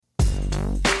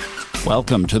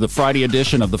Welcome to the Friday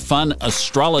edition of the Fun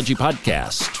Astrology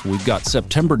Podcast. We've got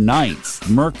September 9th,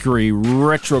 Mercury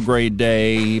retrograde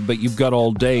day, but you've got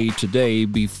all day today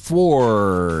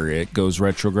before it goes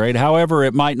retrograde. However,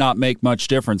 it might not make much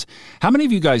difference. How many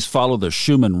of you guys follow the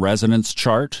Schumann resonance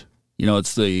chart? You know,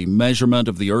 it's the measurement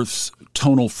of the Earth's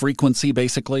tonal frequency,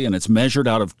 basically, and it's measured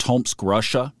out of Tomsk,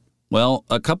 Russia. Well,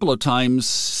 a couple of times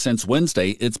since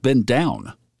Wednesday, it's been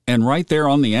down. And right there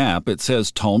on the app, it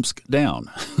says Tomsk down.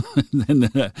 And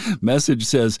the message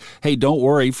says, hey, don't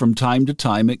worry, from time to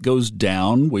time it goes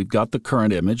down. We've got the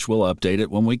current image. We'll update it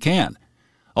when we can.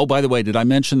 Oh, by the way, did I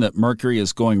mention that Mercury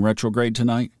is going retrograde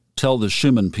tonight? Tell the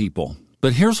Schumann people.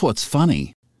 But here's what's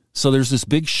funny. So there's this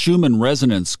big Schumann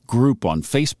resonance group on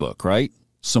Facebook, right?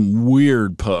 Some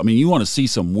weird I mean, you want to see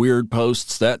some weird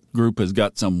posts? That group has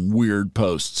got some weird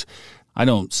posts. I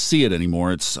don't see it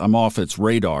anymore. I'm off its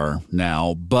radar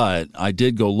now, but I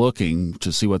did go looking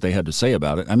to see what they had to say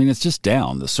about it. I mean, it's just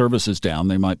down. The service is down.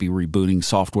 They might be rebooting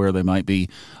software. They might be,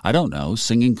 I don't know,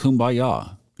 singing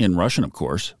Kumbaya. In Russian, of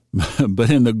course. But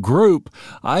in the group,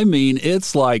 I mean,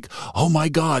 it's like, oh my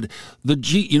God,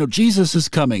 Jesus is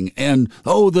coming, and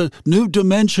the new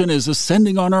dimension is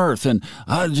ascending on Earth, and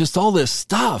just all this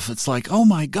stuff. It's like, oh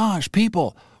my gosh,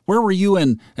 people. Where were you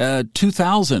in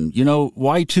 2000?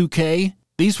 Y2K?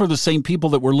 These were the same people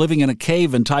that were living in a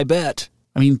cave in Tibet.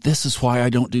 I mean, this is why I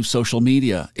don't do social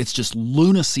media. It's just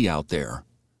lunacy out there.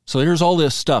 So there's all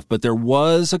this stuff, but there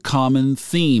was a common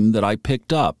theme that I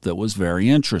picked up that was very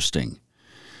interesting.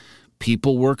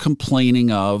 People were complaining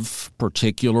of,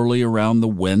 particularly around the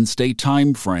Wednesday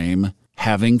time frame,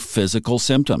 having physical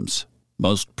symptoms.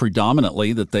 Most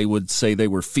predominantly that they would say they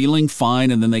were feeling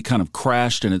fine and then they kind of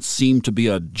crashed, and it seemed to be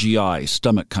a GI,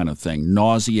 stomach kind of thing,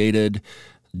 nauseated,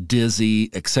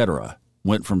 dizzy, etc.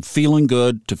 Went from feeling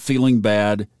good to feeling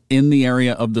bad in the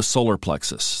area of the solar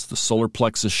plexus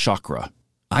chakra.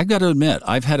 I've got to admit,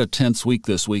 I've had a tense week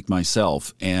this week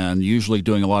myself, and usually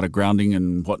doing a lot of grounding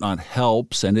and whatnot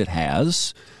helps, and it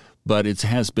has, but it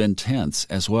has been tense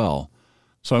as well.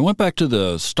 So I went back to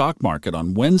the stock market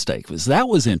on Wednesday because that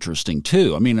was interesting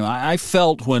too. I mean, I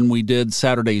felt when we did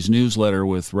Saturday's newsletter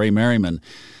with Ray Merriman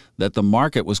that the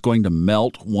market was going to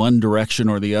melt one direction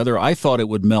or the other. I thought it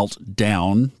would melt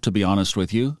down, to be honest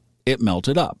with you. It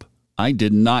melted up. I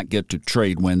did not get to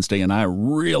trade Wednesday, and I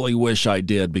really wish I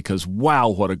did because, wow,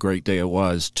 what a great day it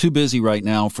was. Too busy right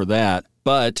now for that.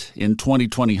 But in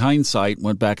 2020 hindsight,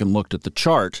 went back and looked at the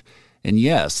chart. And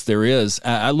yes, there is.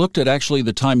 I looked at actually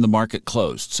the time the market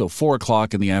closed, so 4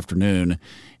 o'clock in the afternoon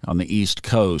on the East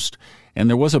Coast, and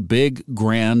there was a big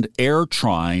grand air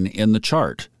trine in the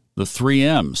chart. The 3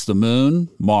 M's, the Moon,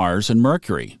 Mars, and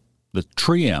Mercury. The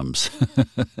M's.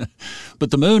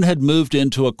 But the Moon had moved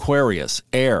into Aquarius,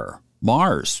 air.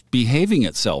 Mars behaving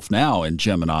itself now in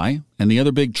Gemini, and the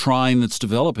other big trine that's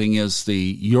developing is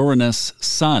the Uranus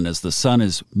Sun, as the Sun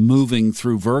is moving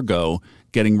through Virgo,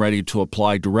 getting ready to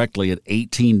apply directly at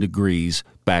 18 degrees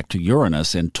back to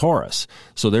Uranus in Taurus.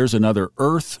 So there's another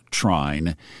Earth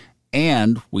trine,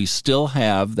 and we still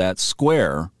have that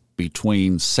square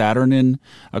between Saturn in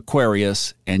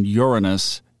Aquarius and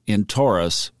Uranus in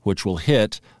Taurus, which will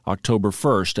hit October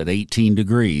 1st at 18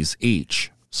 degrees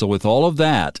each. So with all of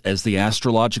that as the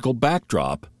astrological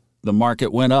backdrop, the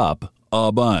market went up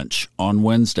a bunch on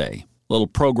Wednesday. Little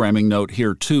programming note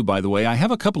here, too, by the way. I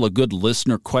have a couple of good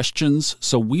listener questions,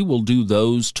 so we will do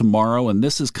those tomorrow, and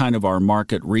this is kind of our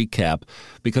market recap,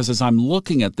 because as I'm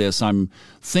looking at this, I'm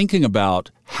thinking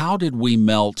about how did we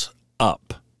melt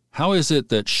up? How is it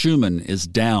that Schumann is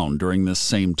down during this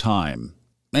same time?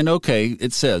 And okay,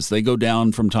 it says they go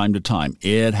down from time to time.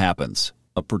 It happens.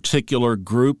 A particular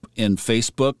group in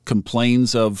Facebook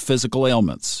complains of physical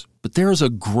ailments, but there is a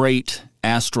great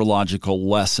astrological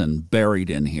lesson buried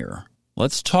in here.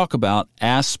 Let's talk about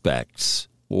aspects,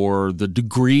 or the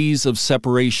degrees of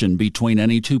separation between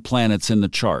any two planets in the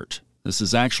chart. This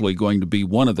is actually going to be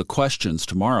one of the questions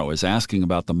tomorrow, is asking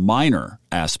about the minor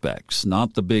aspects,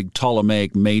 not the big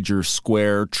Ptolemaic major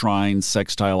square, trine,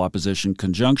 sextile, opposition,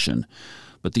 conjunction,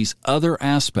 but these other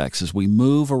aspects as we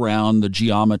move around the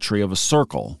geometry of a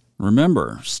circle.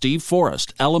 Remember, Steve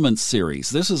Forrest, Elements series,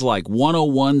 this is like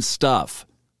 101 stuff,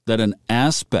 that an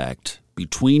aspect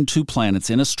between two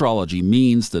planets in astrology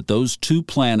means that those two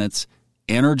planets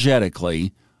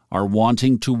energetically are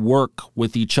wanting to work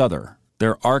with each other.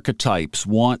 Their archetypes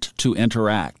want to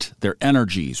interact. Their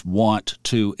energies want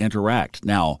to interact.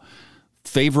 Now,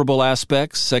 favorable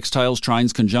aspects, sextiles,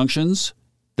 trines, conjunctions,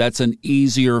 that's an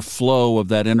easier flow of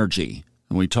that energy.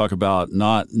 And we talk about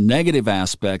not negative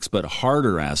aspects, but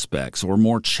harder aspects or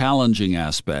more challenging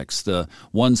aspects, the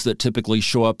ones that typically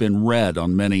show up in red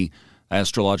on many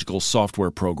astrological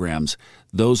software programs.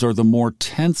 Those are the more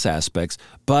tense aspects,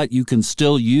 but you can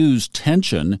still use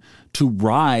tension to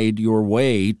ride your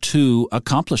way to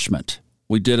accomplishment.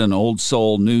 We did an old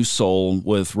soul, new soul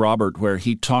with Robert where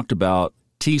he talked about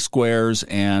T-squares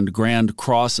and grand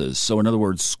crosses. So in other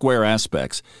words, square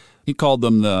aspects. He called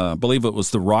them I believe it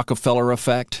was the Rockefeller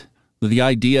effect. The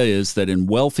idea is that in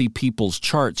wealthy people's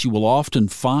charts, you will often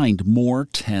find more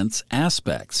tense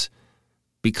aspects.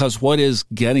 Because what is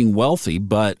getting wealthy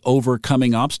but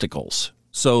overcoming obstacles?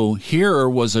 So here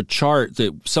was a chart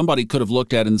that somebody could have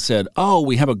looked at and said, oh,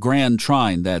 we have a grand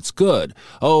trine, that's good.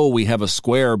 Oh, we have a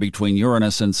square between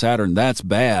Uranus and Saturn, that's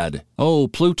bad. Oh,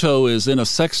 Pluto is in a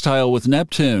sextile with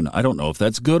Neptune. I don't know if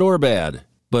that's good or bad.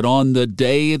 But on the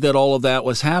day that all of that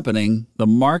was happening, the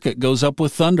market goes up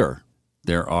with thunder.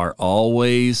 There are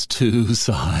always two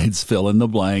sides, fill in the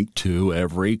blank, to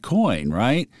every coin,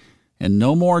 right? And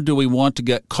no more do we want to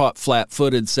get caught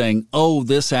flat-footed saying, oh,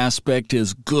 this aspect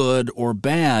is good or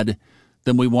bad,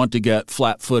 than we want to get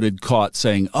flat-footed caught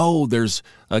saying, oh, there's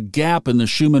a gap in the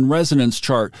Schumann resonance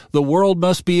chart. The world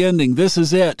must be ending. This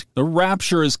is it. The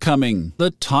rapture is coming.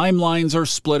 The timelines are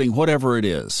splitting, whatever it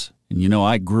is. And you know,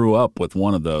 I grew up with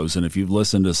one of those, and if you've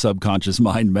listened to Subconscious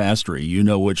Mind Mastery, you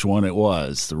know which one it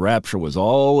was. The rapture was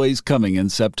always coming in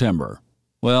September.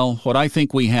 Well, what I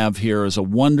think we have here is a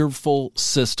wonderful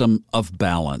system of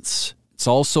balance. It's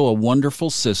also a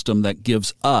wonderful system that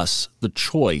gives us the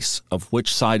choice of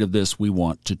which side of this we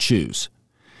want to choose.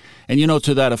 And you know,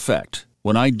 to that effect,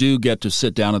 when I do get to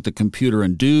sit down at the computer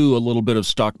and do a little bit of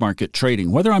stock market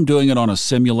trading, whether I'm doing it on a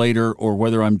simulator or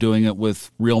whether I'm doing it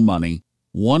with real money,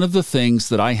 one of the things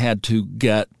that I had to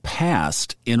get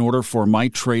past in order for my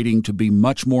trading to be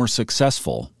much more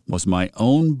successful was my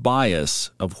own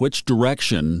bias of which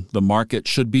direction the market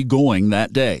should be going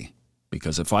that day.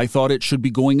 Because if I thought it should be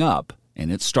going up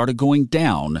and it started going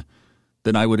down,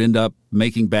 then I would end up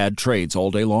making bad trades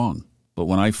all day long. But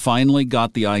when I finally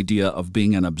got the idea of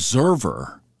being an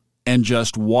observer and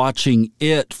just watching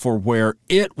it for where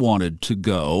it wanted to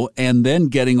go and then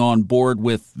getting on board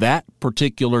with that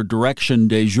particular direction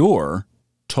de jour,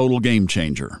 total game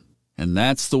changer. And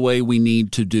that's the way we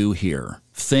need to do here.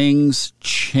 Things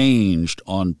changed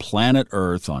on planet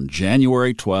Earth on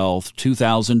January 12th,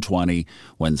 2020,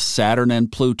 when Saturn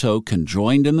and Pluto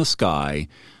conjoined in the sky,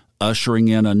 ushering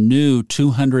in a new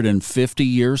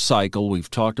 250-year cycle. We've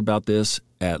talked about this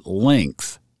at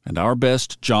length. And our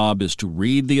best job is to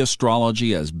read the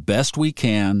astrology as best we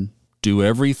can, do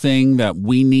everything that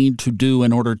we need to do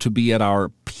in order to be at our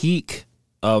peak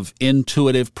of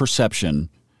intuitive perception,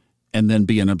 and then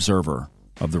be an observer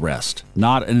of the rest,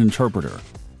 not an interpreter.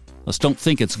 Let's don't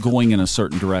think it's going in a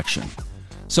certain direction.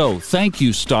 So thank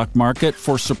you, stock market,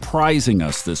 for surprising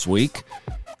us this week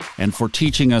and for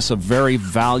teaching us a very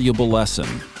valuable lesson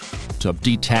of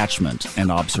detachment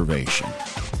and observation.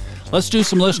 Let's do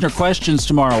some listener questions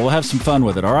tomorrow. We'll have some fun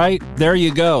with it, all right? There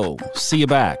you go. See you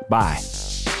back. Bye.